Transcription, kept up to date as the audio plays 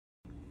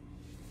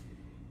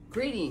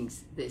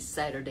Greetings this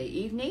Saturday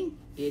evening.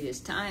 It is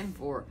time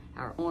for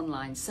our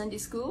online Sunday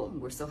school.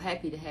 We're so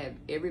happy to have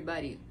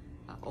everybody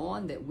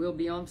on that will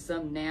be on,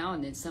 some now,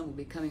 and then some will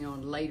be coming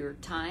on later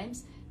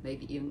times,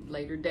 maybe even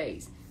later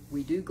days.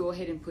 We do go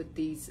ahead and put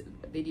these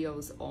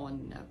videos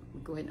on,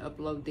 go ahead and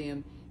upload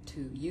them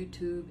to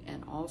YouTube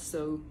and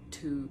also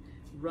to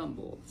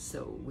Rumble.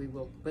 So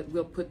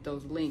we'll put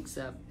those links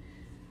up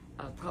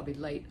probably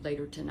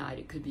later tonight.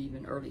 It could be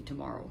even early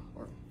tomorrow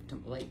or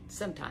late.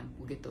 Sometime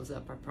we'll get those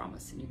up, I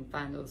promise. And you can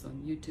find those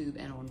on YouTube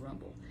and on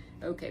Rumble.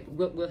 Okay,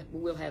 but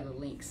we'll have the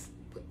links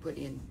put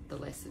in the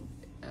lesson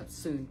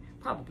soon,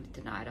 probably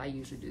tonight. I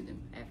usually do them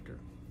after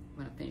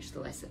when I finish the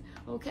lesson.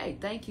 Okay,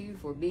 thank you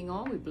for being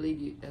on. We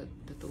believe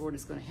that the Lord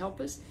is going to help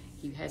us.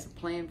 He has a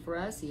plan for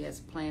us. He has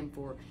a plan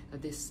for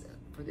this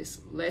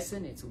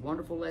lesson. It's a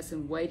wonderful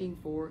lesson, waiting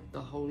for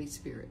the Holy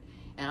Spirit.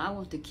 And I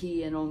want to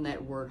key in on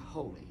that word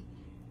holy.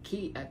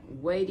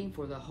 Waiting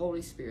for the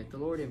Holy Spirit. The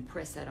Lord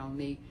impressed that on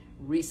me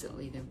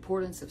recently, the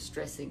importance of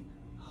stressing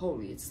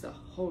holy. It's the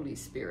Holy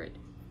Spirit.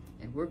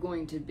 And we're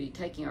going to be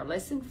taking our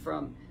lesson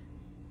from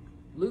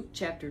Luke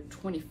chapter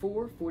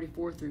 24,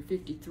 44 through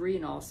 53,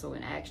 and also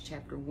in Acts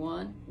chapter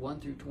 1, 1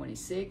 through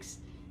 26,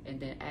 and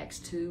then Acts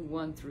 2,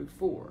 1 through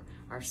 4.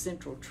 Our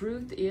central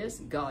truth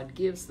is God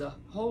gives the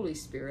Holy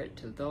Spirit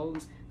to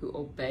those who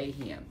obey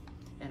Him.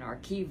 And our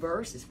key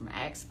verse is from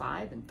Acts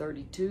 5 and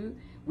 32.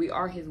 We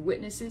are His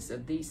witnesses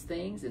of these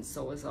things, and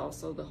so is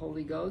also the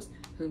Holy Ghost,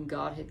 whom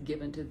God hath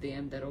given to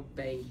them that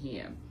obey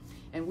Him.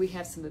 And we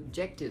have some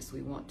objectives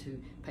we want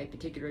to pay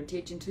particular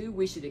attention to.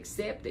 We should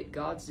accept that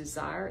God's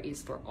desire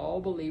is for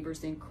all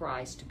believers in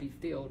Christ to be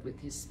filled with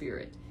His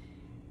Spirit.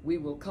 We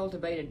will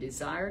cultivate a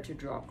desire to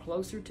draw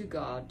closer to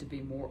God, to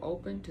be more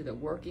open to the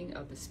working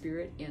of the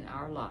Spirit in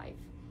our life.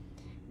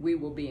 We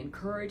will be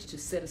encouraged to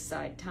set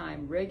aside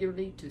time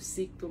regularly to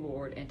seek the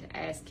Lord and to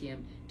ask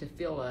Him to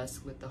fill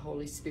us with the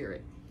Holy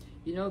Spirit.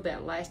 You know,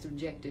 that last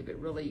objective, it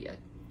really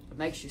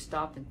makes you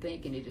stop and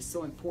think, and it is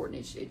so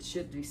important. It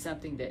should be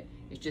something that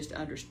is just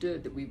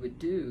understood that we would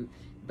do,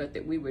 but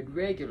that we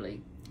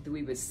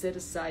would set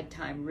aside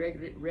time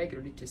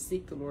regularly to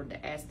seek the Lord,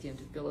 to ask Him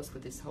to fill us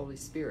with His Holy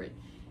Spirit.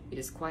 It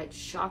is quite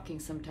shocking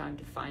sometimes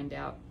to find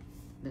out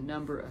the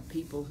number of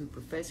people who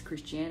profess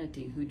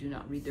Christianity who do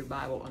not read their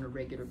Bible on a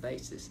regular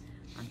basis.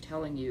 I'm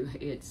telling you,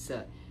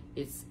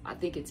 I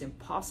think it's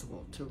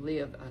impossible to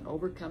live an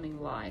overcoming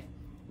life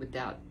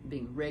without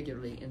being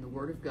regularly in the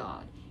Word of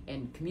God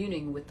and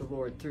communing with the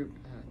Lord through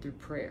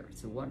prayer.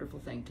 It's a wonderful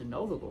thing to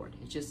know the Lord.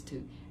 It's just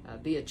to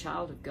be a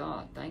child of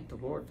God. Thank the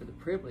Lord for the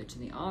privilege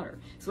and the honor.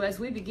 So as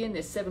we begin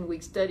this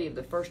 7-week study of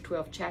the first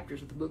 12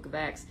 chapters of the book of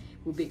Acts,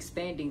 we'll be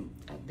expanding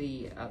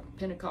the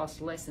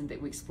Pentecost lesson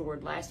that we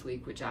explored last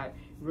week, which I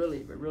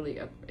really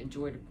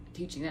enjoyed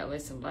teaching that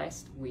lesson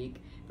last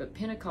week. But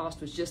Pentecost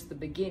was just the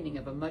beginning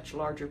of a much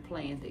larger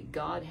plan that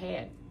God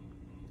had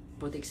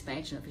for the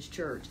expansion of His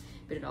church.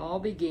 But it all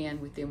began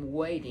with them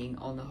waiting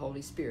on the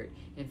Holy Spirit.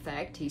 In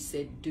fact, He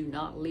said, do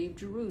not leave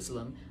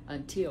Jerusalem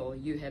until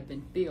you have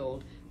been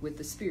filled with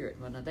the Spirit.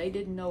 Well, now, they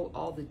didn't know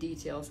all the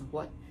details of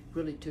what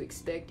really to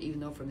expect,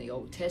 even though from the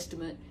Old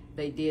Testament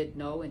they did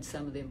know, and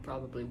some of them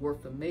probably were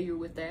familiar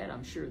with that.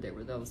 I'm sure there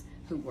were those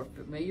who were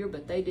familiar,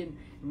 but they didn't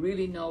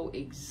really know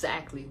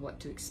exactly what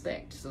to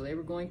expect. So they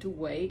were going to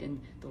wait,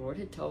 and the Lord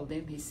had told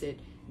them, He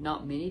said,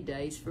 not many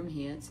days from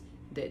hence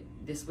that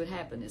this would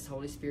happen, this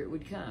Holy Spirit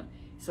would come.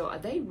 So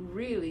they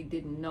really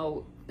didn't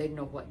know, they didn't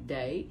know what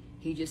day.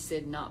 He just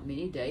said not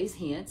many days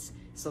hence,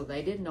 so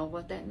they didn't know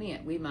what that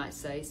meant. We might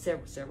say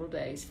several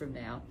days from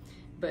now.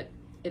 But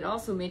it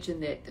also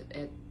mentioned that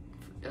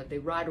the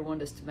writer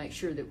wanted us to make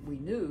sure that we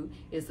knew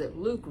is that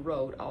Luke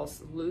wrote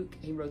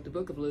he wrote the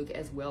book of Luke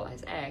as well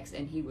as Acts,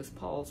 and he was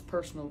Paul's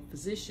personal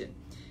physician.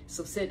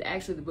 So said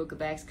actually the book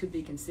of Acts could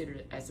be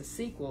considered as a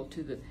sequel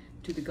to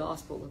the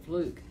Gospel of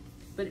Luke.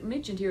 But it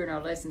mentioned here in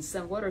our lesson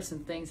what are some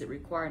things that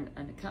require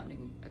an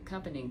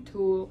accompanying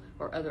tool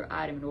or other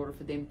item in order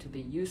for them to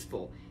be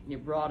useful. And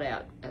it brought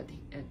out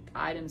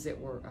items that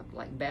were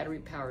like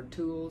battery-powered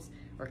tools,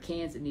 or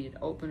cans that needed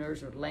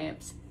openers, or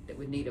lamps that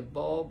would need a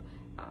bulb.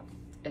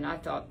 And I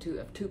thought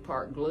of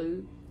two-part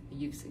glue.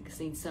 You've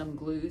seen some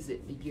glues that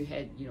you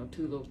had,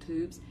 two little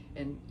tubes,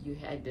 and you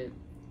had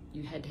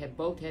to have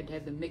both, had to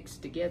have them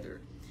mixed together.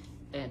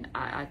 And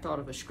I thought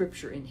of a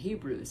scripture in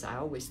Hebrews. I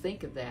always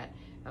think of that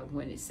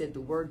when it said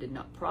the word did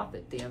not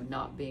profit them,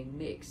 not being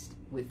mixed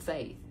with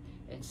faith.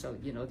 And so,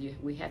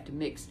 we have to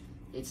mix.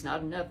 It's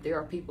not enough. There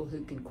are people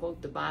who can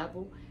quote the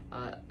Bible,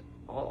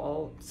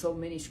 so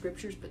many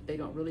scriptures, but they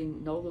don't really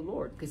know the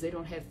Lord because they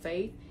don't have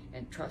faith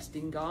and trust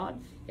in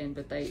God.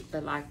 But they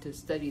like to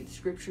study the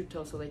scripture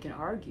so they can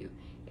argue.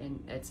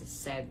 And that's a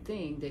sad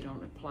thing. They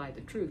don't apply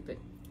the truth. But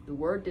the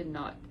word did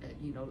not,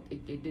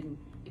 it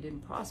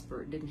didn't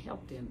prosper. It didn't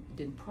help them. It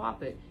didn't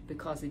profit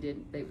because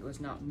it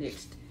was not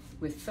mixed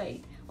with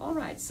faith. All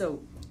right,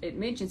 so it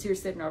mentions here,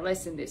 said in our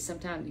lesson, that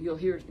sometimes you'll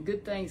hear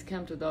good things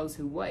come to those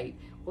who wait.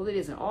 Well, it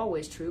isn't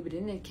always true, but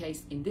in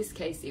this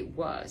case, it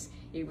was.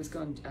 It was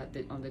going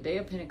on the day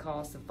of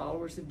Pentecost, the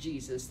followers of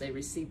Jesus, they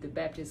received the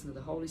baptism of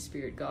the Holy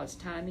Spirit. God's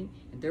timing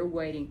and their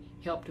waiting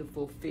helped to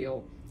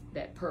fulfill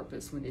that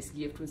purpose when this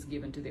gift was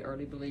given to the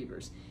early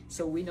believers.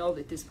 So we know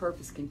that this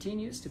purpose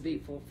continues to be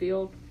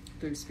fulfilled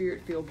through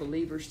Spirit-filled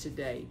believers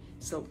today.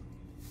 So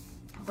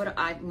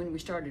when we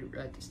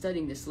started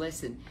studying this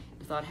lesson,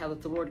 I thought how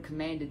that the Lord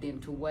commanded them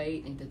to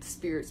wait and that the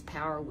Spirit's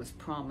power was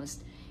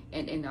promised.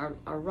 And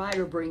our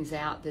writer brings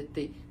out that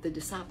the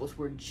disciples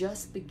were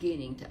just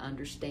beginning to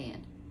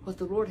understand what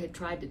the Lord had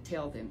tried to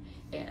tell them.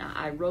 And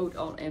I wrote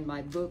in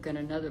my book in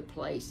another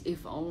place,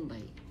 if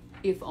only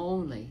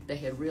they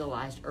had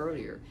realized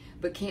earlier.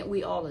 But can't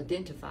we all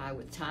identify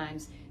with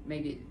times,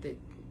 maybe the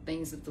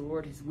things that the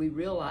Lord we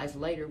realized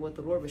later what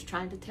the Lord was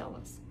trying to tell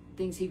us,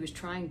 things he was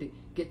trying to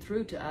get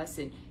through to us,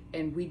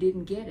 and we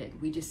didn't get it.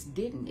 We just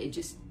didn't. It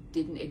just,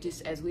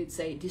 as we'd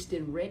say, it just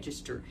didn't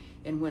register.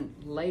 And when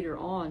later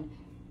on,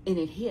 and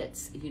it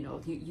hits,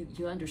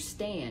 you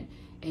understand,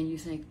 and you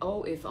think,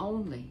 oh, if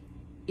only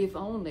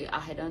I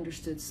had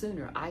understood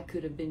sooner, I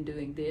could have been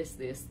doing this.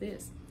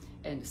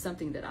 And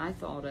something that I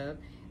thought of,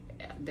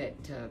 that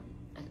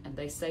and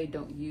they say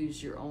don't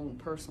use your own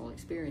personal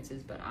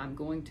experiences, but I'm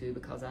going to,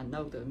 because I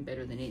know them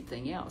better than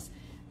anything else.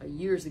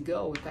 Years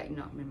ago, in fact,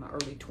 not in my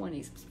early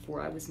 20s,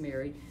 before I was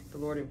married, the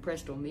Lord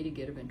impressed on me to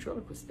get a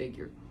ventriloquist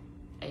figure,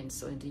 and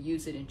to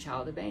use it in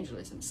child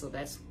evangelism. So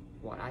that's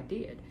what I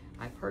did.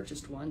 I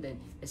purchased one. Then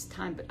as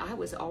time, but I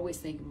was always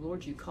thinking,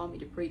 Lord, you called me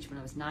to preach when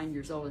I was 9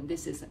 years old, and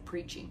this isn't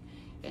preaching.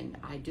 And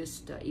I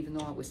just, even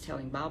though I was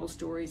telling Bible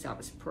stories, I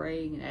was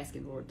praying and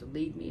asking the Lord to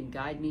lead me and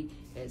guide me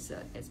as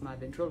my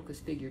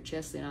ventriloquist figure,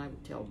 Chesley, and I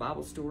would tell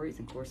Bible stories.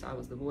 And of course, I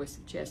was the voice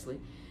of Chesley.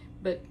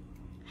 But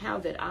how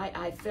that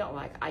I felt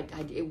like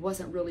it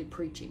wasn't really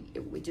preaching.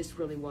 It just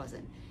really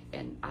wasn't.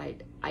 And I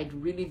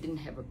really didn't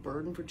have a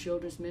burden for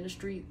children's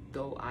ministry,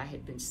 though I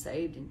had been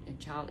saved in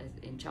child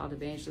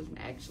evangelism,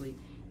 actually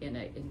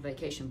in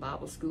vacation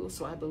Bible school.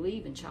 So I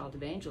believe in child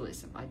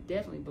evangelism. I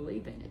definitely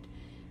believe in it.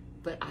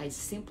 But I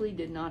simply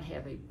did not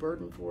have a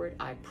burden for it.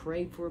 I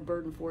prayed for a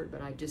burden for it,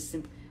 but I just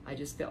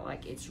felt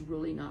like it's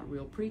really not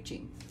real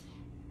preaching.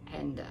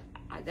 And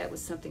that was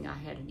something I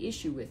had an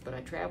issue with. But I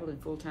traveled in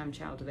full-time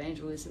child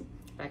evangelism.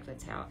 In fact,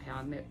 that's how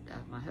I met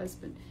my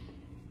husband.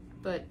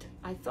 But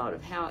I thought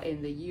of how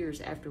in the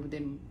years after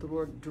then the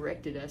Lord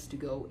directed us to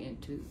go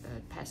into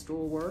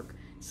pastoral work.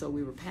 So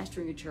we were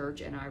pastoring a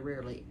church, and I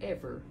rarely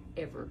ever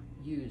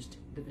used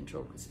the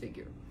ventriloquist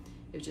figure.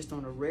 It was just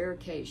on a rare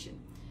occasion.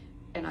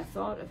 And I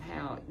thought of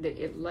how that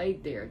it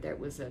laid there. That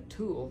was a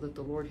tool that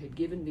the Lord had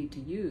given me to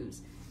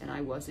use, and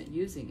I wasn't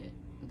using it.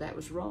 That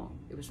was wrong.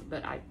 It was,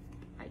 but I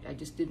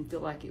just didn't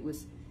feel like it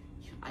was.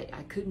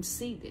 I couldn't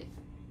see that.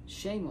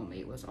 Shame on me.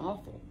 It was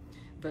awful.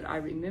 But I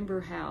remember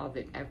how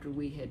that after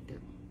we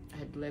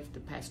had left the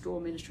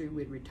pastoral ministry,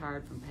 we had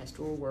retired from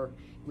pastoral work.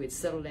 We had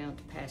settled down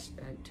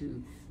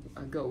to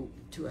go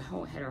to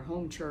had our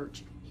home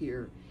church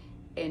here,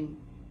 and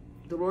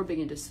the Lord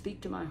began to speak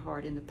to my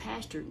heart, and the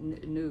pastor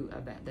knew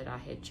about that I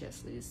had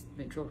Chesley's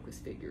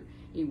ventriloquist figure.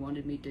 He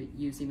wanted me to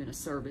use him in a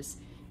service,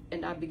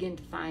 and I began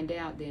to find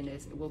out then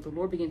the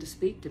Lord began to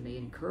speak to me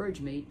and encourage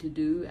me to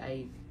do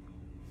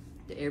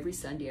every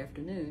Sunday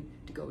afternoon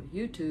to go to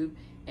YouTube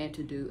and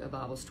to do a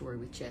Bible story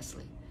with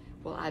Chesley.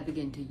 Well, I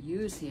began to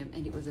use him,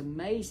 and it was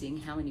amazing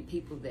how many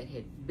people that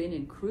had been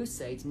in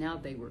crusades, now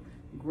they were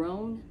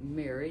grown,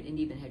 married, and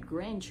even had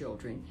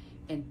grandchildren,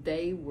 and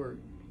they were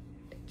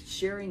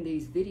sharing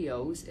these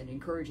videos and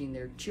encouraging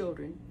their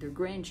children, their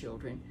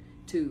grandchildren,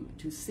 to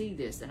see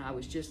this. And I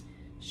was just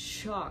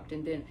shocked.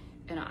 And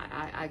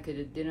I could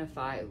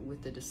identify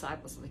with the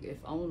disciples, like, if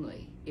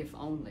only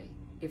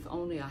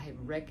I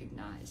had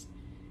recognized.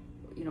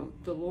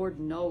 The Lord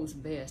knows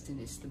best,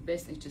 and it's the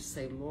best thing to just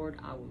say, Lord,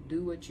 I will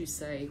do what you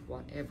say,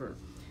 whatever.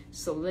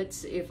 So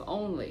if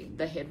only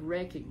they had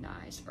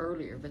recognized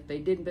earlier, but they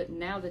didn't. But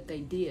now that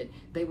they did,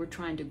 they were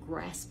trying to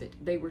grasp it.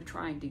 They were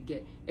trying to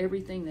get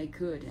everything they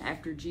could. And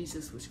after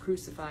Jesus was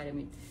crucified, I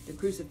mean, the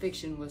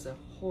crucifixion was a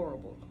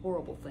horrible,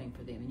 horrible thing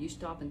for them. And you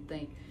stop and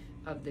think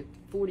of the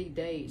 40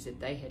 days that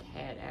they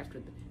had after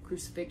the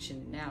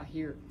crucifixion. Now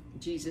here,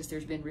 Jesus,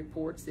 there's been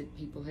reports that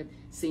people have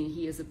seen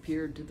he has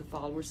appeared to the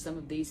followers. Some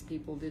of these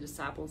people, the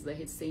disciples, they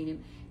had seen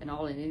him and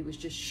all, and it was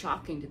just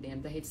shocking to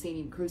them. They had seen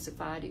him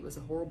crucified. It was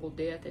a horrible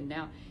death, and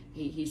now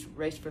he's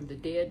raised from the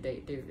dead.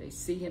 They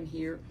see him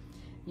here.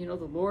 The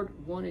Lord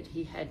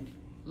he had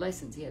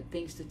lessons. He had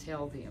things to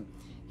tell them.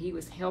 He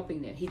was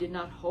helping them. He did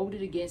not hold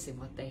it against them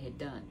what they had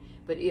done.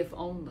 But if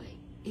only.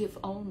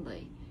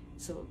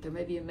 So there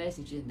may be a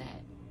message in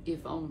that.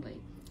 If only.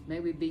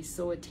 May we be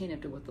so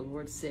attentive to what the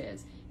Lord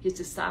says. His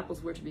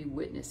disciples were to be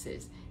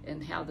witnesses,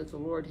 and how that the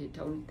Lord had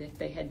told them that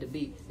they had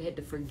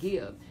to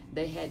forgive.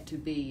 They had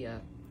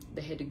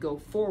to go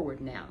forward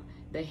now.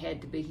 They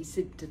had to be, he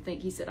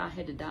said, I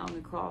had to die on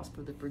the cross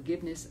for the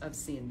forgiveness of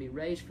sin, be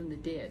raised from the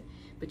dead.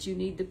 But you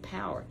need the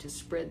power to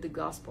spread the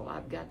gospel.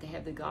 I've got to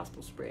have the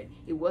gospel spread.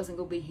 It wasn't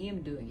going to be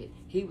him doing it.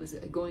 He was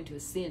going to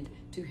ascend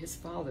to his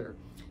Father.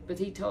 But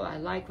he told, I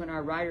like when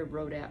our writer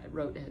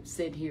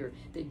said here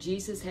that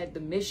Jesus had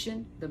the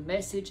mission, the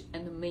message,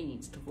 and the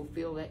means to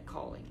fulfill that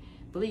calling.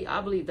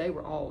 I believe they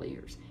were all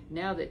ears.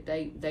 Now that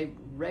they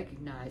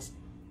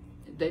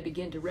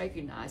begin to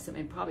recognize them,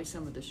 and probably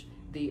some of the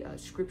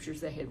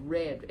scriptures they had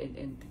read,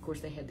 and of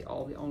course they had the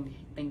only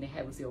thing they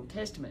had was the Old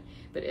Testament.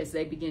 But as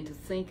they begin to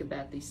think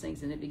about these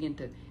things, and it begin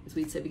to, as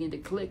we'd say, begin to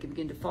click and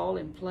begin to fall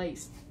in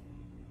place.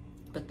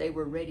 But they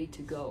were ready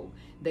to go.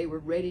 They were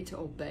ready to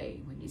obey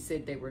when he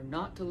said they were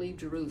not to leave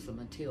Jerusalem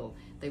until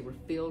they were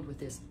filled with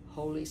this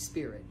Holy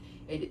Spirit.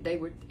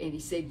 And he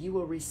said, you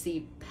will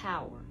receive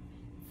power.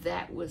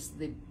 That was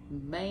the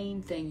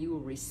main thing. You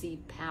will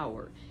receive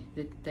power,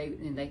 that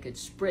they could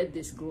spread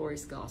this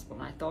glorious gospel.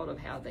 And I thought of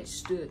how they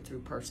stood through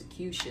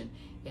persecution,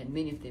 and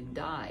many of them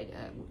died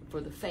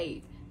for the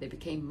faith. They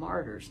became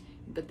martyrs,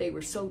 but they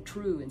were so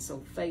true and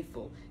so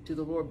faithful to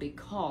the Lord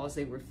because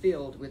they were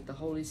filled with the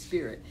Holy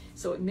Spirit.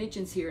 So it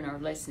mentions here in our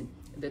lesson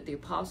that the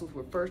apostles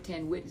were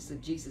first-hand witnesses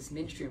of Jesus'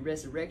 ministry and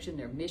resurrection.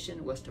 Their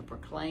mission was to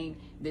proclaim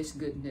this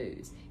good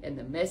news. And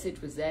the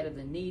message was that of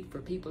the need for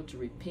people to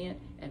repent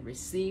and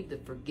receive the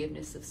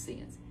forgiveness of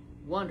sins.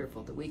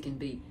 Wonderful that we can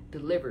be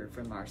delivered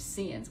from our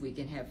sins. We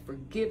can have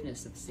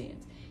forgiveness of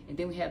sins. And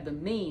then we have the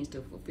means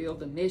to fulfill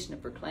the mission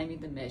of proclaiming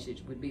the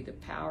message would be the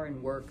power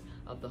and work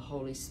of the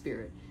Holy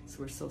Spirit. So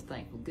we're so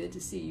thankful. Good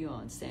to see you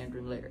on, Sandra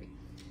and Larry.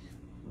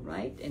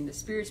 Right? And the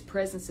Spirit's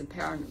presence and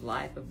power in the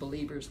life of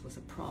believers was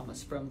a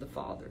promise from the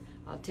Father.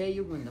 I'll tell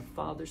you, when the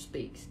Father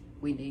speaks,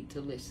 we need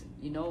to listen.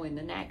 You know, in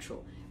the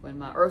natural, when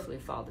my earthly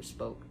father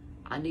spoke,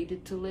 I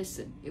needed to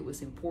listen. It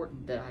was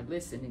important that I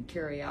listen and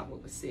carry out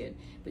what was said.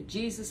 But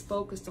Jesus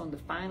focused on the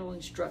final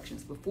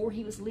instructions. Before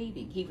he was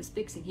leaving, he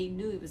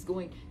knew he was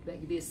going to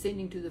be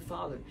ascending to the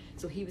Father.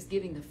 So he was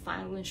giving the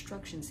final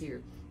instructions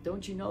here.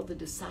 Don't you know the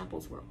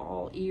disciples were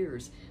all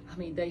ears? I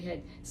mean, they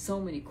had so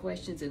many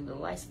questions, and the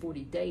last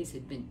 40 days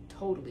had been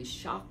totally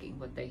shocking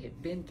what they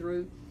had been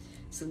through.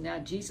 So now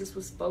Jesus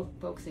was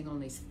focusing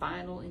on these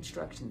final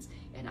instructions,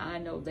 and I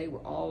know they were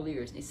all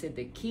ears. And he said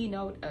the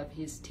keynote of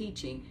his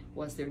teaching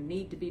was their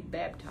need to be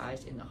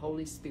baptized in the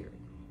Holy Spirit.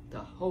 The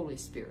Holy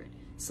Spirit.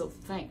 So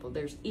thankful.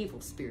 There's evil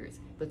spirits,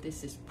 but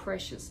this is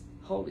precious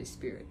Holy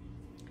Spirit.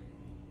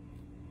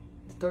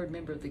 The third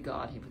member of the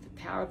Godhead, with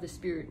the power of the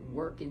Spirit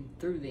working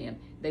through them,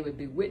 they would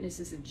be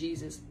witnesses of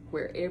Jesus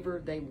wherever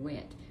they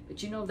went.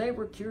 But you know, they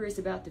were curious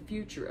about the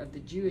future of the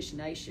Jewish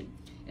nation,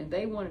 and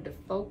they wanted to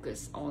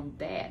focus on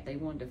that. They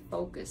wanted to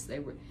focus. They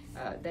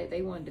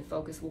wanted to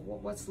focus. Well,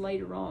 what's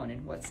later on,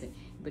 and what's it?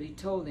 But he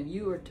told them,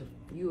 you are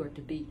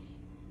to be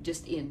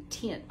just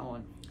intent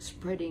on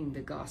spreading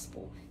the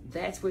gospel.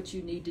 That's what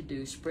you need to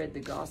do. Spread the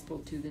gospel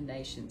to the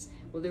nations.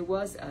 Well, there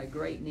was a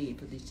great need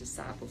for these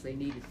disciples. They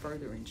needed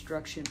further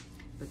instruction,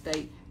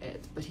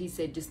 but he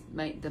said,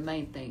 the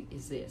main thing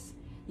is this.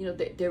 You know,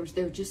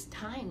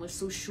 time was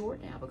so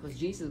short now because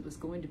Jesus was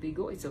going to be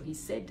going. So he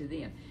said to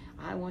them,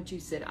 I'm going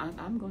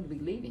to be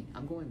leaving.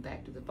 I'm going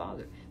back to the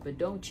Father. But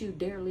don't you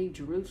dare leave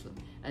Jerusalem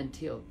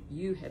until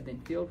you have been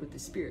filled with the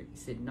Spirit. He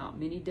said, not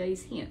many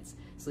days hence.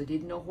 So they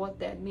didn't know what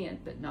that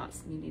meant, but not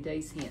many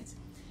days hence.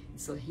 And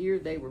so here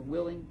they were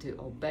willing to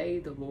obey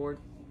the Lord.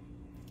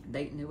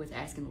 They was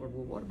asking the Lord,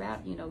 well, what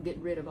about,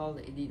 getting rid of all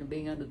the,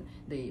 being under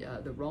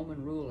the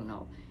Roman rule and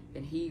all?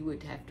 And he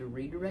would have to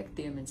redirect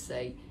them and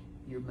say,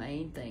 your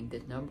main thing, the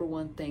number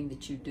one thing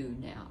that you do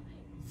now,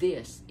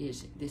 this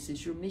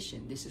is your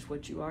mission. This is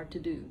what you are to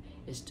do,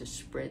 is to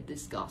spread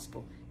this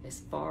gospel as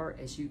far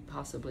as you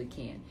possibly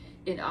can.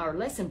 In our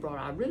lesson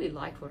I really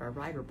liked what our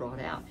writer brought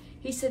out.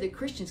 He said that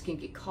Christians can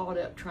get caught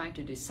up trying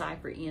to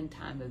decipher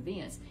end-time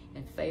events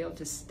and fail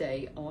to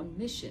stay on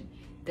mission.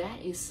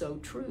 That is so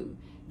true.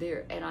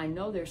 And I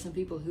know there are some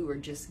people who are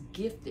just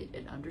gifted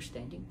at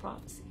understanding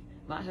prophecy.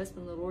 My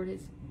husband, the Lord,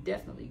 has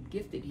definitely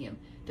gifted him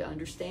to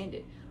understand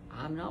it.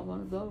 I'm not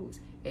one of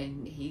those,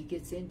 and he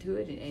gets into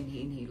it, and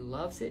he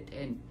loves it,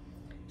 and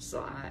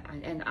so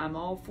I'm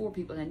all for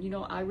people. And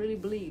I really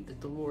believe that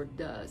the Lord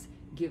does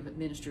give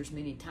ministers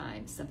many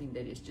times something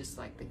that is just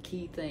like the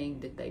key thing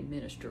that they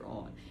minister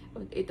on.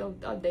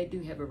 They do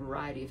have a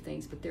variety of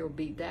things, but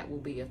that will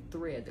be a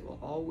thread that will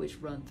always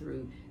run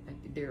through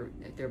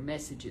their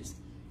messages.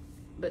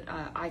 But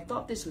I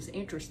thought this was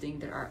interesting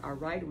that our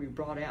writer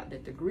brought out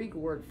that the Greek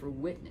word for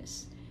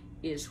witness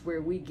is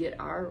where we get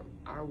our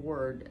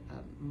word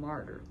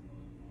martyr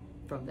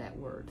from that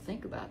word.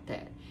 Think about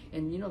that.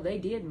 And they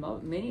did,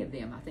 many of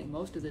them, I think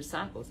most of the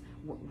disciples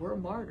were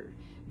martyred.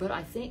 But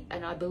I think,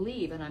 and I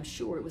believe, and I'm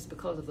sure it was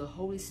because of the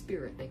Holy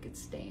Spirit they could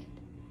stand.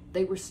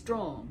 They were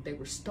strong, they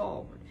were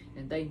stalwart,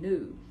 and they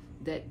knew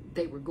that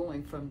they were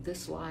going from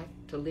this life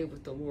to live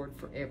with the Lord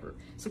forever.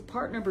 So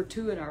part number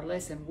 2 in our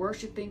lesson,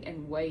 worshiping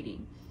and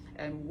waiting.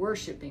 And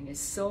worshiping is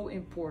so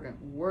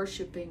important.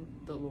 Worshiping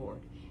the Lord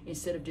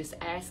instead of just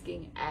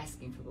asking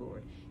for the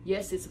Lord.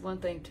 Yes, it's one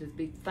thing to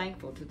be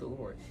thankful to the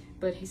Lord.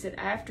 But he said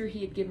after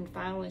he had given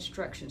final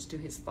instructions to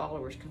his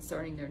followers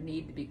concerning their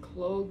need to be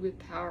clothed with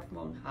power from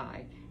on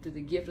high through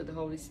the gift of the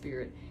Holy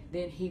Spirit,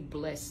 then he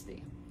blessed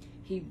them.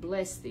 He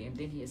blessed them.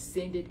 Then he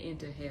ascended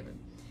into heaven.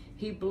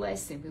 He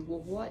blessed them.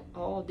 Well, what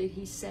all did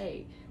he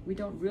say? We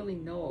don't really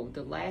know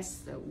the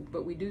last,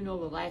 but we do know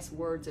the last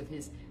words of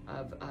his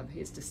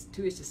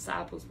to his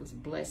disciples was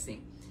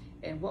blessing.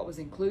 And what was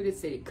included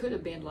said it could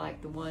have been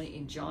like the one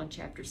in John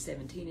chapter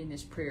 17 in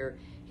this prayer.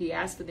 He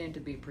asked for them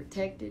to be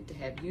protected, to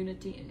have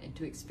unity, and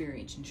to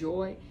experience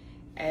joy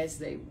as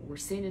they were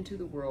sent into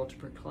the world to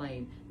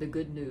proclaim the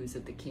good news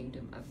of the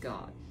kingdom of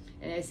God.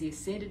 And as he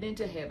ascended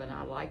into heaven,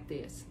 I like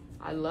this.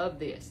 I love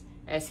this.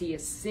 As he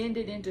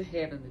ascended into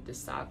heaven, the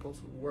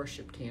disciples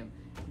worshiped him.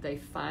 They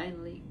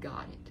finally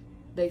got it.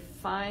 They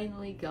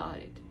finally got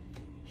it.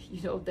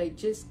 You know, they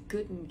just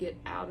couldn't get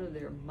out of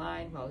their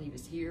mind while he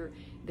was here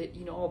that,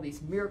 you know, all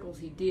these miracles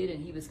he did,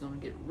 and he was going to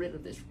get rid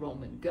of this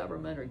Roman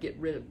government or get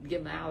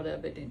him out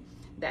of it, and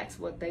that's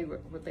what they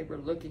were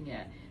looking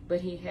at.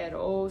 But he had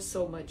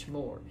so much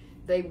more.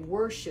 They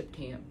worshiped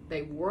him.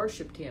 They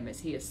worshiped him as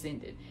he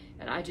ascended.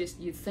 And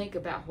you think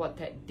about what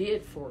that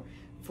did for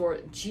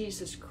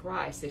Jesus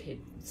Christ, that had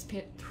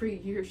spent 3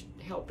 years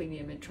helping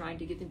them and trying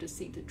to get them to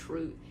see the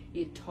truth. He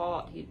had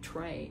taught, he had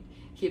trained,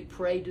 he had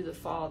prayed to the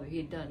Father, he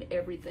had done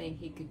everything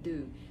he could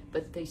do,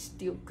 but they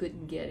still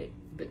couldn't get it.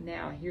 But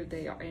now here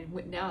they are, and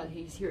now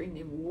he's hearing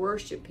them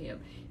worship him,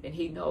 and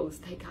he knows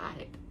they got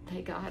it.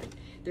 They got it.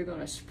 They're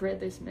going to spread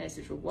this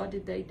message. Well, what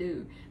did they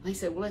do? They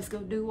said, well, let's go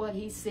do what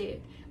he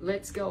said.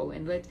 Let's go,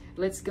 and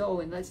let's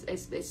go, and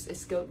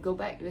let's go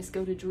back. Let's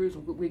go to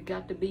Jerusalem. We've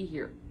got to be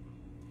here.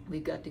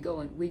 We've got to go,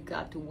 and we've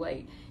got to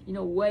wait. You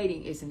know,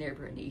 waiting is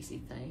never an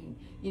easy thing.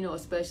 You know,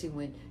 especially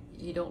when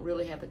you don't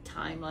really have a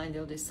timeline.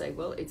 They'll just say,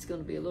 well, it's going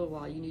to be a little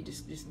while. You need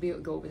to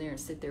go over there and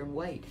sit there and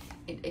wait.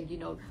 And you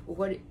know,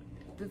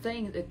 the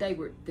thing that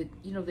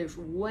there's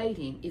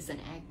waiting is an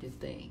active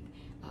thing.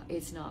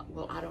 It's not,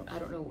 well, I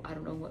don't know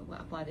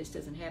why this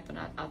doesn't happen.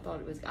 I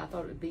thought it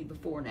would be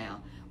before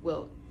now.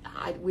 Well,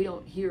 we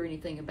don't hear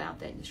anything about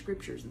that in the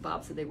scriptures. The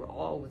Bible said they were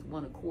all with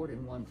one accord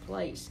in one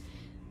place.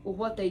 Well,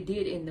 what they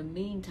did in the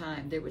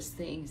meantime, there was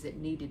things that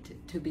needed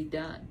to be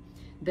done.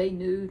 They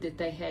knew that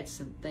they had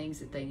some things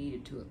that they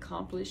needed to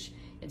accomplish,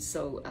 and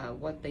so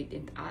what they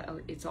did.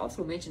 It's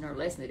also mentioned in our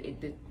lesson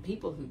that the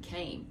people who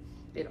came,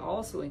 it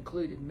also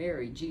included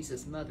Mary,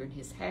 Jesus' mother, and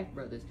his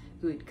half-brothers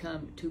who had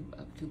come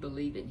to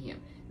believe in him.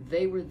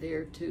 They were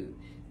there too.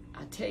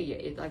 I tell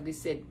you, like we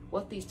said,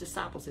 what these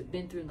disciples have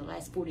been through in the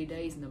last 40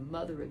 days, and the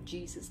mother of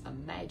Jesus,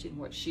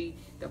 imagine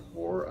the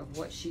horror of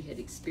what she had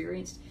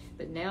experienced.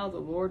 But now the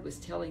Lord was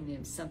telling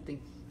them something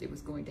that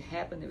was going to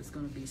happen, that was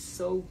going to be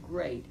so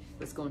great, it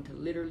was going to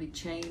literally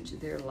change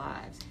their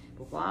lives.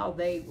 But while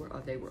they were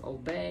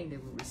obeying, they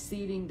were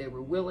receiving, they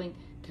were willing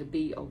to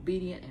be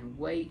obedient and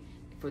wait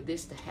for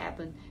this to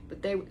happen.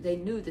 But they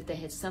knew that they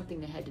had something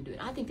they had to do.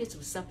 And I think this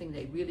was something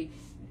they really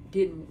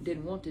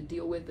didn't want to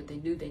deal with, but they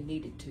knew they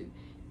needed to.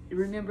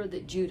 Remember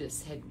that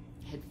Judas had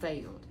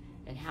failed,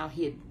 and how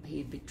he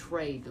had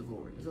betrayed the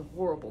Lord. It was a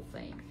horrible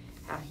thing.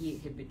 How he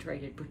had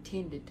betrayed, had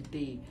pretended to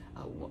be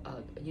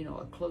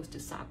a close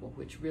disciple,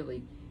 which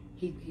really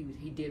he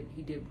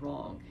did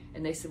wrong.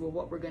 And they said, well,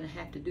 what we're going to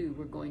have to do,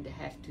 we're going to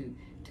have to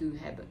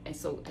have. And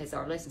so, as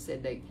our lesson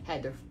said, they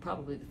had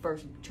probably the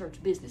first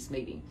church business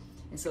meeting,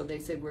 and so they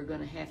said we're going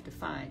to have to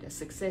find a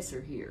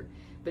successor here.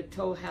 But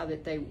told how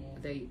that they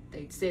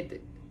said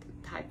that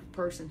the type of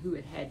person who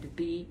it had to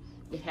be.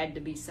 It had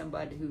to be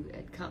somebody who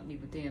had company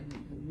with them,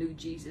 who knew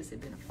Jesus, had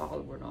been a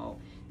follower and all.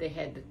 They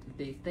had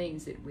the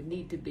things that would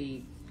need to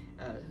be,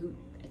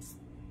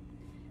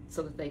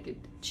 so that they could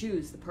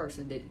choose the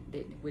person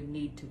that would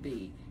need to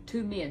be.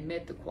 2 men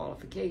met the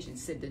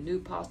qualifications, said the new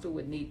apostle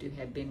would need to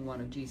have been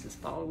one of Jesus'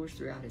 followers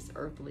throughout his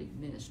earthly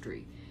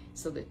ministry.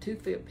 So the 2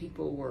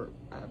 people were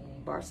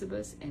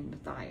Barsabbas and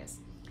Matthias.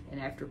 And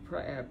after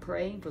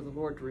praying for the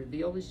Lord to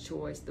reveal his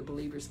choice, the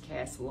believers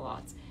cast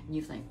lots. And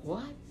you think,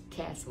 what?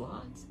 Cast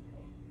lots?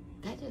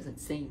 That doesn't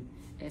seem,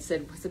 and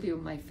said some people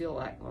may feel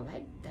like, well,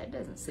 that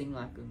doesn't seem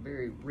like a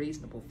very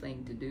reasonable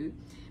thing to do.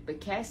 But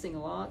casting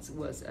lots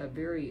was a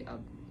very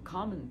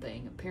common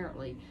thing,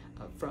 apparently,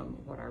 from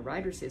what our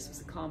writer says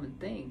was a common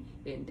thing.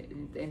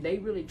 And they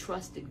really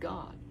trusted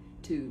God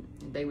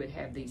they would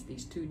have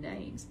these 2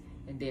 names.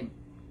 And then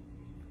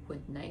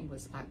when the name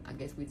was, I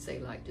guess we'd say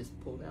like just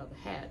pulled out of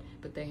the hat,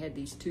 but they had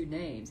these 2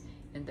 names,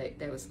 and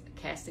they was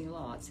casting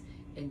lots.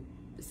 And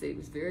so it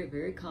was very,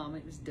 very common.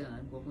 It was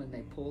done. Well, when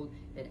they pulled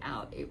it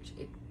out, it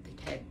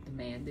had the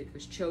man that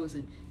was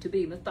chosen to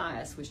be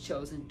Matthias was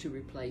chosen to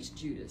replace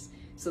Judas.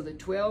 So the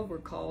 12 were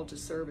called to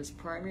serve as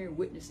primary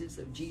witnesses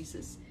of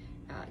Jesus'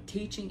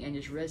 teaching and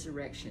his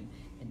resurrection.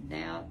 And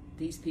now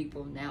these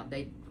people,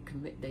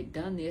 they'd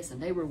done this,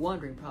 and they were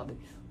wondering probably,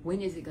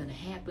 when is it going to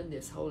happen?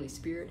 This Holy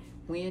Spirit,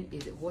 when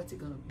is it? What's it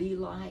going to be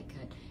like?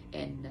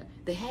 And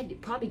they had to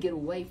probably get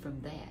away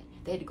from that.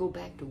 They had to go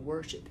back to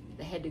worshiping.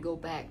 They had to go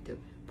back to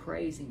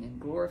praising and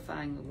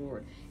glorifying the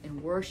Lord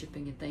and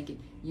worshiping and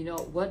thinking, you know,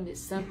 wasn't it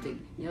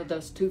something? You know,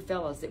 those two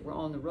fellows that were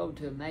on the road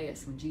to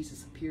Emmaus when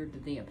Jesus appeared to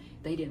them,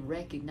 they didn't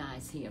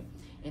recognize him.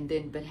 And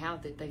then, but how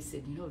that they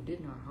said, you know,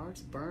 didn't our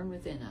hearts burn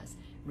within us?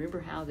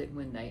 Remember how that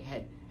when they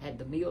had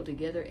the meal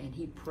together and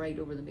he prayed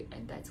over the meal,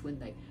 and that's when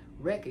they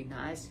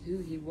recognized who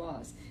he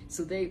was.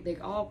 So they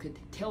all could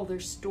tell their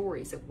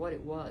stories of what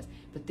it was.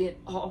 But then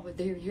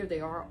here they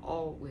are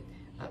all with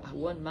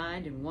one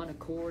mind and one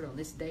accord on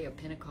this day of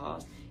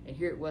Pentecost. And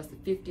here it was, the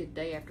 50th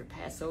day after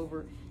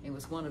Passover, and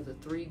was one of the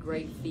three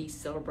great feasts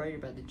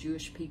celebrated by the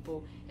Jewish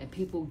people. And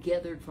people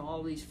gathered from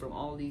all these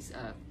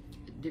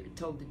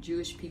told the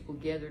Jewish people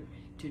gathered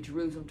to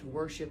Jerusalem to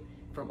worship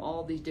from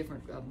all these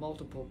different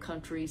multiple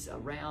countries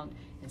around.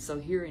 And so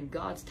here in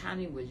God's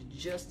timing was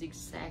just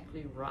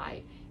exactly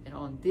right. And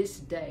on this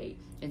day,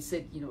 and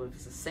said, you know, it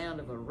was the sound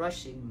of a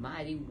rushing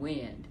mighty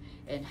wind,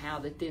 and how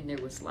that then there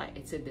was like,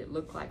 it said that it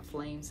looked like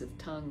flames of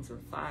tongues or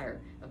fire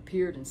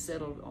appeared and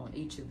settled on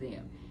each of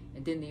them.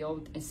 And then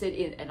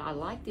and I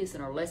like this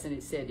in our lesson,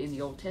 it said in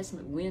the Old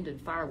Testament, wind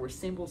and fire were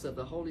symbols of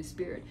the Holy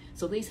Spirit.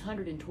 So these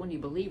 120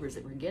 believers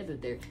that were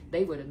gathered there,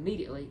 they would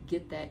immediately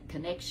get that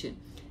connection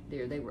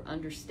there. They were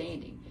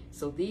understanding.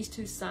 So these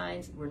two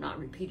signs were not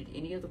repeated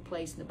any other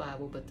place in the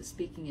Bible, but the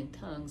speaking in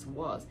tongues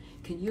was.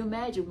 Can you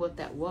imagine what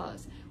that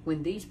was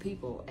when these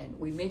people, and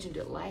we mentioned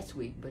it last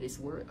week, but it's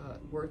worth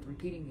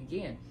repeating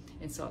again.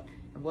 And so,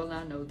 well,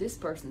 I know this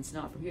person's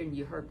not from here, and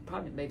you heard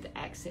probably maybe the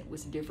accent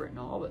was different and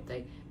all,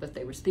 but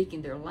they were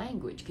speaking their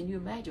language. Can you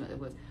imagine what it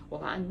was?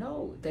 Well, I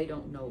know they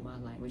don't know my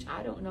language.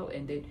 I don't know,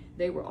 and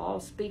they were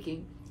all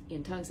speaking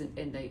in tongues,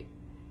 and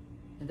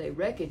they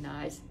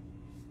recognized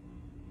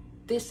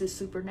this is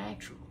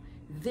supernatural.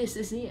 This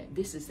is it.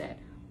 This is that.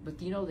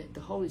 But you know that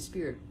the Holy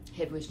Spirit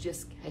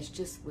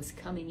was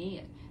coming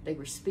in. They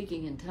were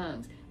speaking in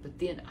tongues. But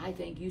then I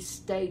think you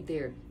stayed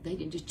there. They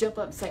didn't just jump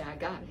up and say, I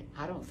got it.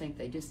 I don't think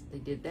they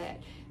did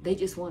that. They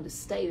just wanted to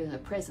stay in the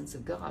presence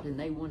of God, and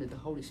they wanted the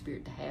Holy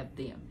Spirit to have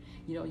them.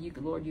 You know,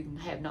 Lord, you can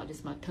have not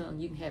just my tongue,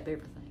 you can have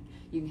everything.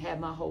 You can have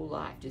my whole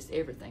life, just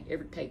everything.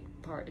 Take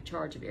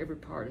charge of every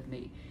part of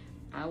me.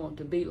 I want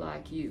to be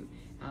like you.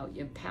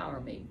 Empower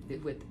me.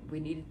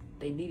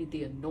 They needed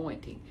the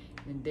anointing,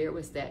 and there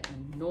was that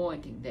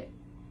anointing that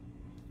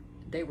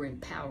they were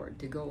empowered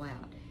to go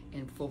out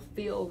and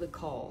fulfill the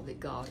call that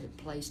God had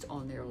placed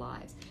on their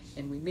lives.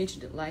 And we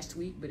mentioned it last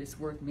week, but it's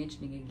worth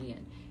mentioning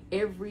again.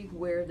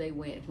 Everywhere they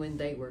went, when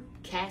they were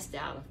cast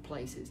out of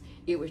places,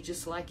 it was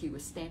just like you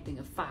was stamping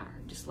a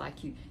fire, just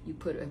like you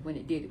put it, when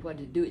it did what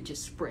it do, it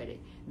just spread it.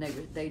 And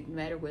they didn't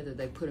matter whether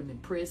they put them in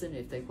prison,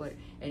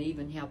 and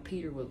even how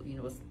Peter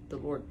was, the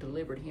Lord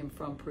delivered him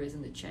from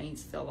prison, the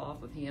chains fell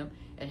off of him,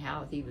 and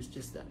how he was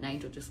just, an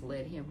angel just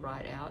led him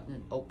right out and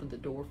then opened the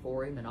door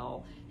for him and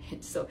all.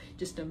 And so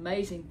just an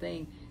amazing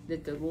thing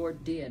that the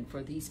Lord did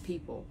for these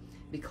people,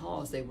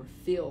 because they were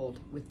filled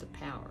with the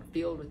power,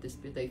 filled with the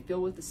Spirit. They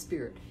filled with the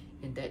Spirit,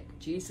 and that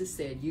Jesus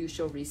said, you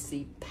shall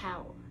receive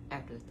power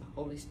after the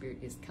Holy Spirit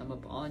is come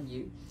upon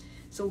you.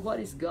 So what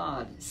is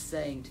God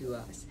saying to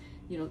us?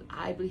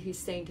 I believe he's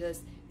saying to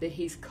us that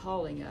he's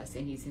calling us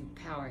and he's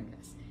empowering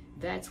us.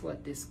 That's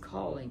what this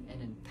calling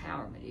and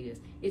empowerment is.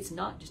 It's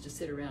not just to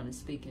sit around and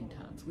speak in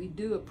tongues. We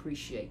do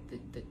appreciate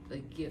the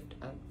gift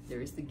of,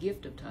 there is the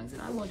gift of tongues.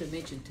 And I want to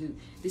mention too,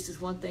 this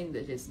is one thing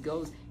that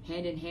goes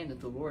hand in hand that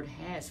the Lord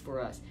has for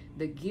us,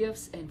 the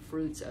gifts and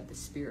fruits of the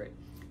Spirit.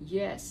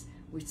 Yes,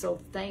 we're so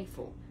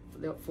thankful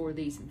for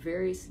these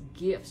various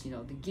gifts,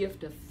 the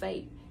gift of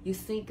faith. You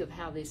think of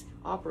how this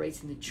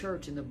operates in the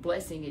church and the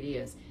blessing it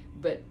is,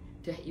 but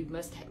you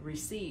must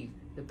receive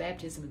the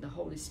baptism of the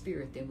Holy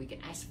Spirit, then we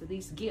can ask for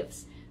these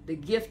gifts. The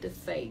gift of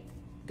faith,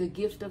 the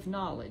gift of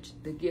knowledge,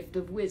 the gift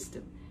of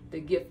wisdom, the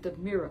gift of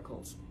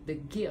miracles, the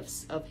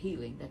gifts of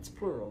healing, that's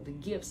plural, the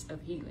gifts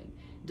of healing,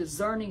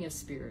 discerning of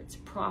spirits,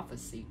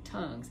 prophecy,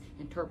 tongues,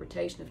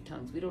 interpretation of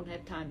tongues. We don't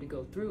have time to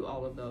go through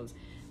all of those,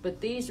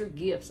 but these are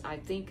gifts I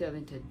think of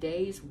in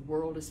today's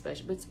world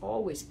especially, but it's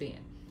always been.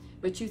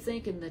 But you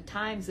think in the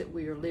times that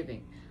we are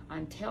living,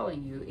 I'm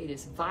telling you, it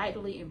is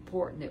vitally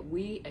important that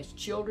we as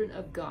children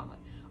of God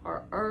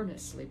are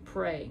earnestly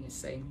praying and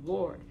saying,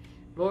 Lord,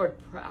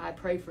 I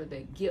pray for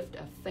the gift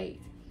of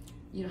faith.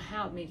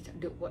 How many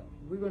times,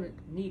 we're going to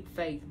need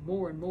faith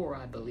more and more,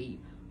 I believe,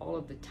 all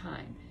of the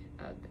time,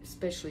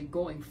 especially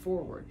going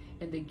forward.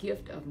 And the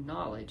gift of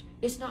knowledge,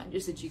 it's not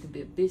just that you can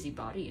be a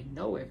busybody and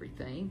know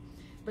everything,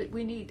 but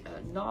we need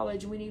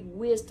knowledge, we need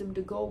wisdom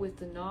to go with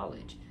the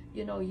knowledge.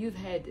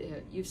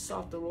 You've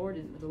sought the Lord,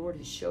 and the Lord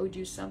has showed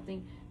you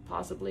something.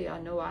 Possibly, I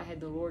know I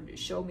had the Lord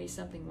show me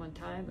something one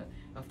time,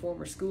 a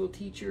former school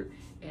teacher,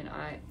 and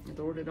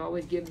the Lord had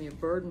always given me a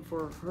burden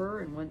for her,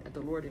 and the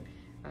Lord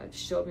had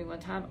showed me one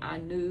time, I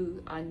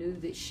knew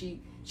that she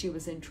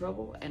was in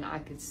trouble, and I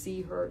could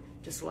see her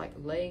just like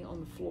laying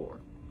on the floor.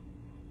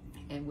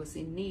 and was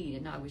in need,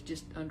 and I was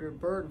just under a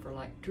burden for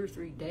like 2 or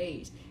 3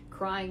 days,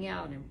 crying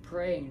out and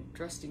praying and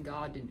trusting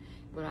God. And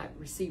when I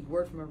received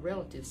word from a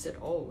relative, said,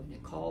 oh, and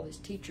it called this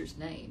teacher's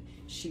name.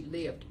 She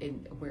lived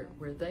in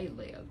where they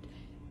lived,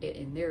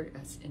 in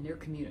their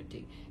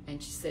community,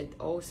 and she said,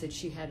 said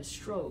she had a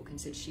stroke, and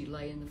said she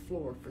lay in the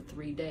floor for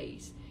 3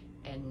 days,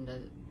 and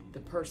the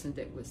person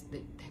that was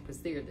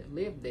there, that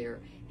lived there,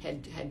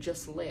 had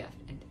just left,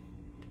 and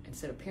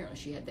said apparently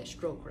she had that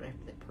stroke right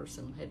after that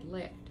person had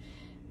left.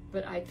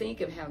 But I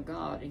think of how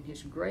God in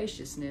his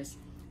graciousness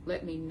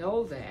let me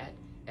know that,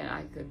 and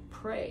I could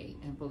pray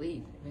and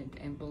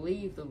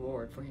believe the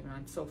Lord for him. And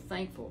I'm so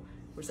thankful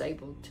was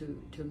able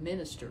to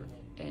minister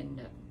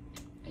and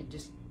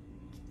just.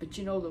 But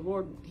you know, the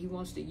Lord, he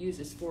wants to use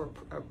us for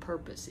a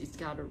purpose. He's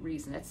got a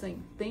reason. That's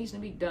things to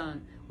be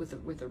done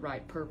with the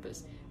right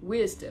purpose.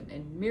 Wisdom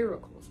and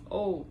miracles.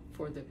 Oh,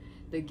 for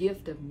the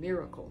gift of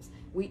miracles.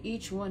 We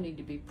each one need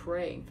to be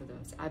praying for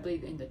those. I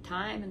believe in the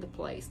time and the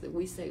place that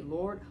we say,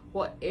 Lord,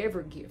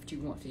 whatever gift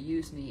you want to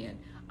use me in,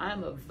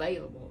 I'm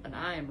available and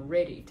I am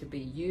ready to be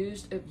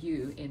used of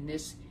you in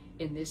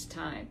this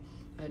time.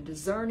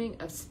 Discerning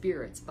of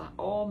spirits, by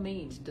all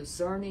means,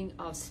 discerning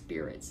of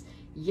spirits.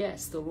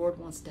 Yes, the Lord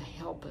wants to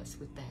help us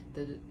with that,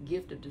 the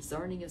gift of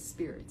discerning of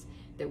spirits,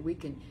 that we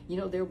can,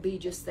 there'll be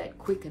just that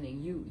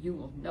quickening. You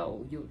will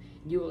know,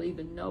 you will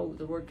even know.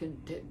 The Lord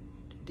can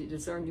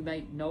discern. You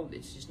may know that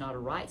it's just not a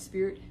right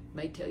spirit,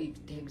 may tell you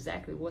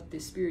exactly what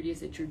this spirit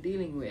is that you're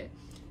dealing with.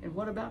 And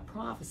what about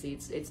prophecy?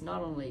 It's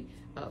not only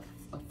a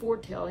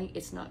foretelling,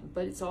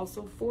 but it's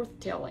also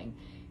forthtelling.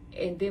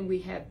 And then we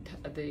have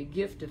the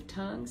gift of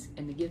tongues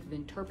and the gift of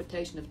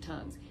interpretation of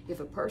tongues. If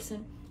a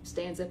person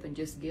stands up and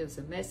just gives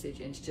a message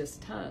and it's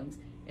just tongues,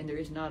 and there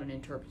is not an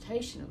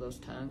interpretation of those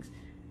tongues,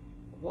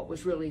 what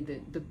was really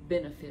the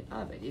benefit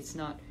of it? It's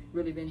not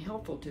really been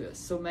helpful to us.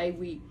 So may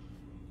we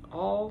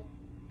all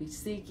be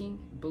seeking,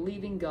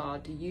 believing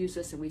God to use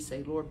us, and we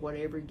say, Lord,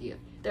 whatever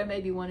gift. There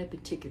may be one in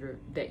particular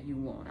that you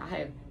want. I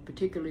have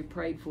particularly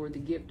prayed for the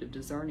gift of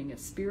discerning of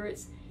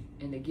spirits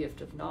and the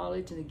gift of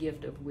knowledge and the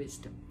gift of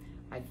wisdom.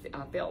 I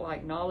felt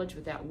like knowledge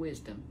without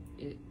wisdom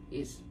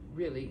is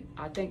really,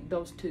 I think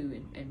those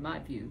two, in my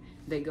view,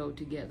 they go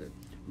together.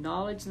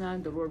 Knowledge, now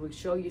the Lord will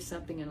show you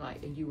something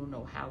and you will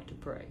know how to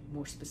pray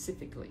more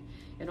specifically.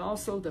 And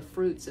also the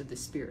fruits of the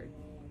Spirit.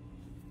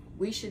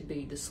 We should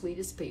be the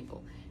sweetest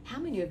people. How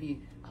many of you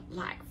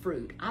like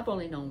fruit? I've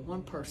only known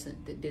one person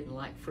that didn't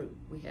like fruit.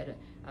 We had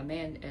a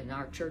man in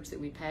our church that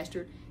we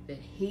pastored that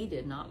he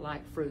did not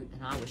like fruit,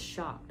 and I was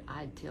shocked.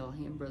 I'd tell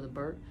him, Brother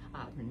Bert,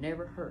 I've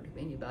never heard of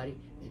anybody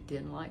that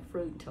didn't like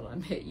fruit until I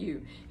met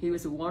you. He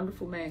was a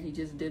wonderful man. He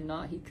just did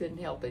not, he couldn't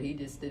help it. He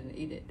just didn't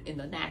eat it in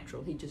the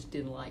natural. He just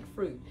didn't like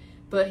fruit.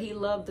 But he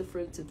loved the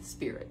fruits of the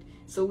Spirit.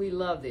 So we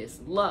love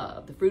this.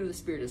 Love, the fruit of the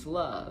Spirit is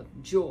love,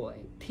 joy,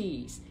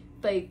 peace,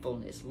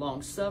 faithfulness,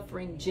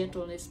 long-suffering,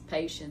 gentleness,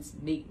 patience,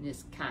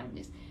 meekness,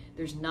 kindness.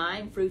 There's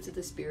 9 fruits of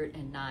the Spirit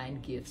and 9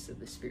 gifts of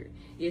the Spirit.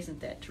 Isn't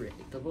that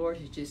terrific? The Lord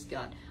has just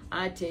got,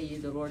 I tell you,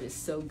 the Lord is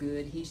so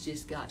good.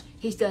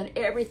 He's done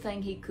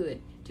everything he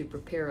could to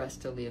prepare us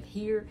to live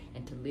here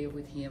and to live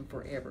with him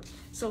forever.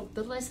 So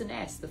the lesson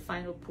asks, the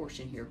final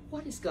portion here,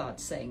 what is God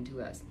saying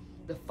to us?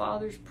 The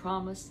Father's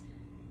promised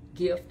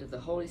gift of the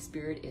Holy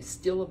Spirit is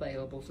still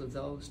available to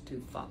those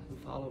who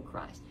follow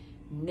Christ.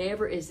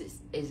 Never is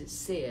it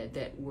said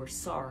that we're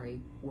sorry,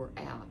 we're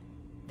out,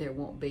 there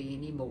won't be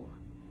any more.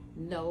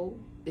 No,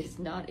 it's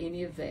not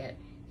any of that.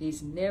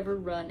 He's never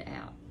run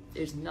out.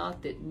 There's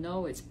not that,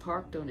 no, it's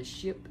parked on a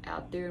ship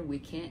out there and we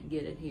can't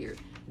get it here.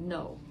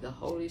 No, the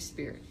Holy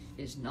Spirit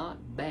is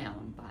not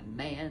bound by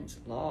man's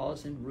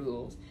laws and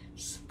rules.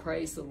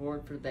 Praise the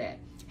Lord for that.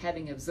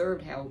 Having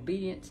observed how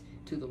obedience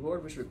to the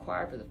Lord was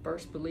required for the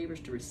first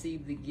believers to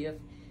receive the gift,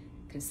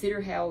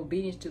 consider how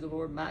obedience to the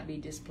Lord might be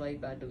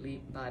displayed by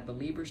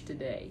believers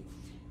today.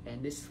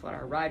 And this is what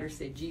our writer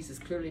said. Jesus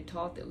clearly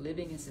taught that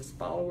living as his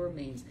follower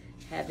means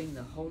having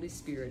the Holy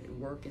Spirit at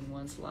work in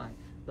one's life.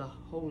 The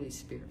Holy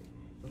Spirit.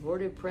 The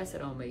Lord impressed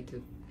it on me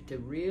to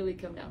really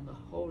come down. The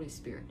Holy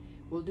Spirit.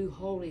 We'll do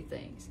holy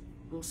things.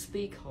 We'll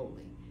speak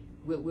holy.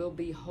 We'll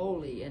be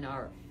holy in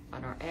our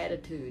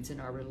attitudes, in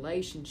our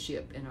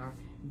relationship, in our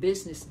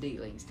business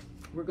dealings.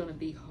 We're going to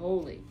be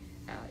holy.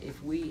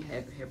 If we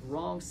have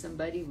wronged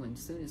somebody, as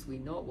soon as we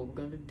know it, what we're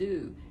going to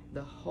do,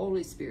 the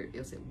Holy Spirit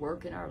is at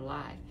work in our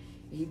life.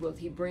 He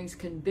brings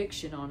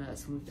conviction on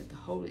us.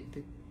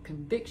 The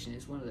conviction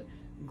is one of the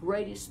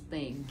greatest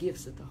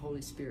gifts that the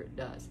Holy Spirit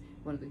does.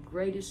 One of the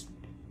greatest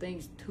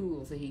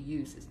tools that he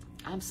uses.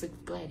 I'm so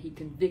glad he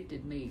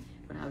convicted me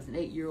when I was an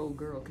 8-year-old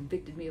girl,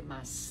 convicted me of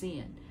my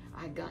sin.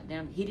 I got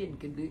down, he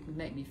didn't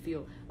make me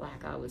feel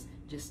like I was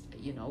just,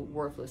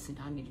 worthless and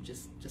I need to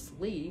just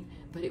leave.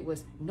 But it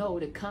was,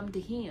 to come to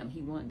him.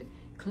 He wanted to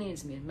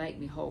cleanse me and make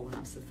me whole. And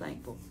I'm so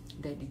thankful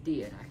that he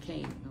did. I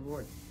came, and the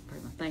Lord, I'm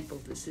thankful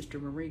that Sister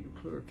Marie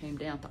McClure came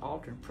down to the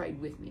altar and prayed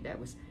with me. That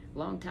was a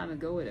long time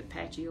ago at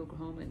Apache,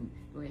 Oklahoma, and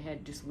we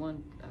had just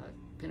one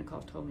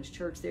Pentecostal Holiness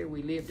church there.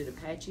 We lived at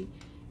Apache,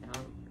 and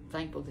I'm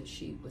thankful that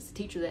she was the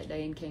teacher that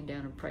day and came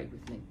down and prayed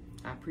with me.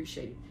 I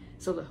appreciate it.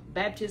 So the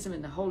baptism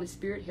in the Holy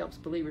Spirit helps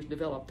believers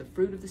develop the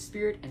fruit of the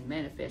Spirit and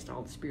manifest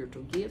all the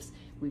spiritual gifts.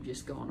 We've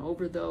just gone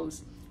over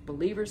those.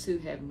 Believers who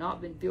have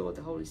not been filled with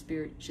the Holy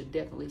Spirit should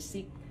definitely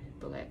seek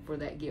for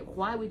that gift.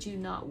 Why would you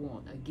not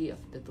want a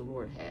gift that the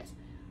Lord has?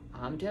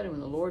 I'm telling you,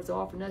 when the Lord's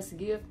offering us a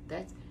gift,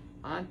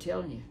 I'm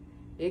telling you,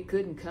 it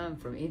couldn't come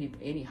from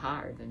any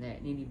higher than that,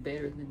 any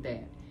better than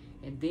that.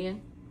 And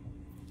then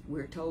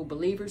we're told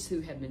believers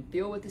who have been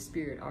filled with the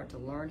Spirit are to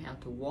learn how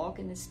to walk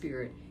in the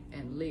Spirit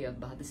and live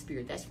by the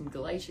Spirit. That's from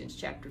Galatians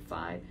chapter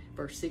 5,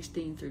 verse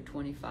 16 through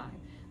 25.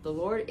 The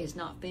Lord is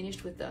not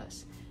finished with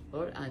us.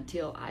 Lord,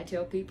 until I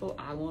tell people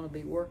I want to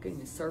be working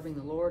and serving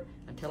the Lord,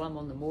 until I'm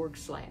on the morgue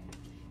slab.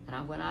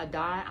 And when I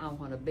die, I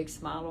want a big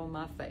smile on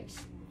my face.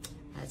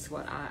 That's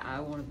what I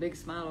want, a big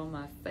smile on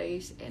my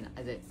face, and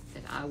that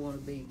I want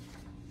to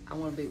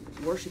be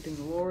worshiping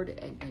the Lord,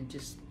 and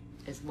just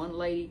as one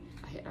lady,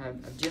 a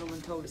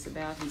gentleman told us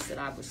about. He said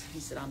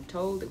I'm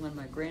told that when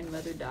my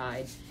grandmother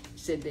died,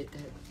 said that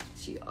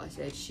she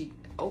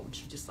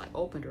just like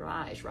opened her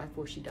eyes right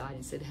before she died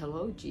and said,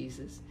 "Hello,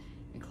 Jesus,"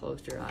 and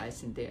closed her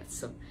eyes in death.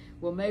 So,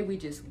 well, may we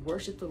just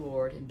worship the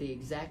Lord and be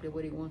exactly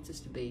what He wants us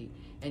to be.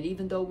 And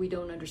even though we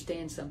don't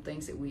understand some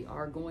things that we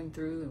are going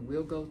through and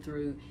will go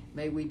through,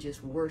 may we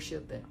just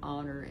worship and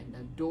honor and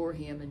adore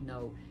Him and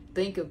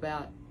think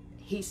about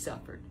He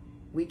suffered.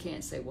 We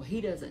can't say, well, He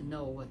doesn't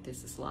know what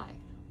this is like.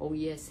 Oh,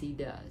 yes, He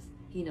does.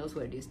 He knows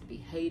what it is to be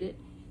hated.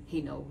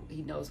 He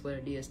knows what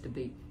it is to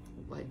be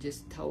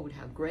just told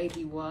how great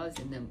He was,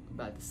 and then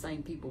about the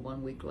same people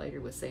 1 week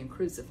later was saying,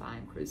 crucify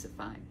Him,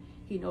 crucify Him.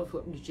 He knows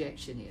what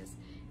rejection is.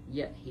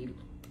 Yet He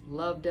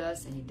loved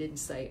us, and He didn't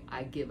say,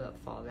 I give up,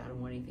 Father. I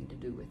don't want anything to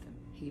do with Him.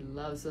 He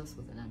loves us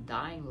with an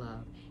undying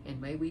love, and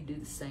may we do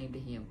the same to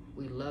Him.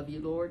 We love You,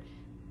 Lord.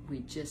 We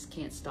just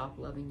can't stop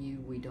loving You.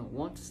 We don't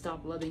want to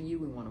stop loving You.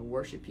 We want to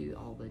worship You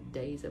all the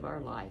days of our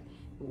life.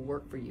 We'll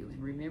work for You.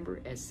 And remember,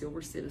 as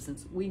silver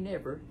citizens, we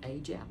never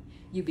age out.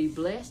 You be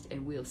blessed,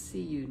 and we'll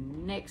see you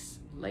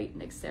late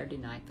next Saturday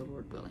night, the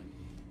Lord willing.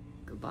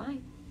 Goodbye.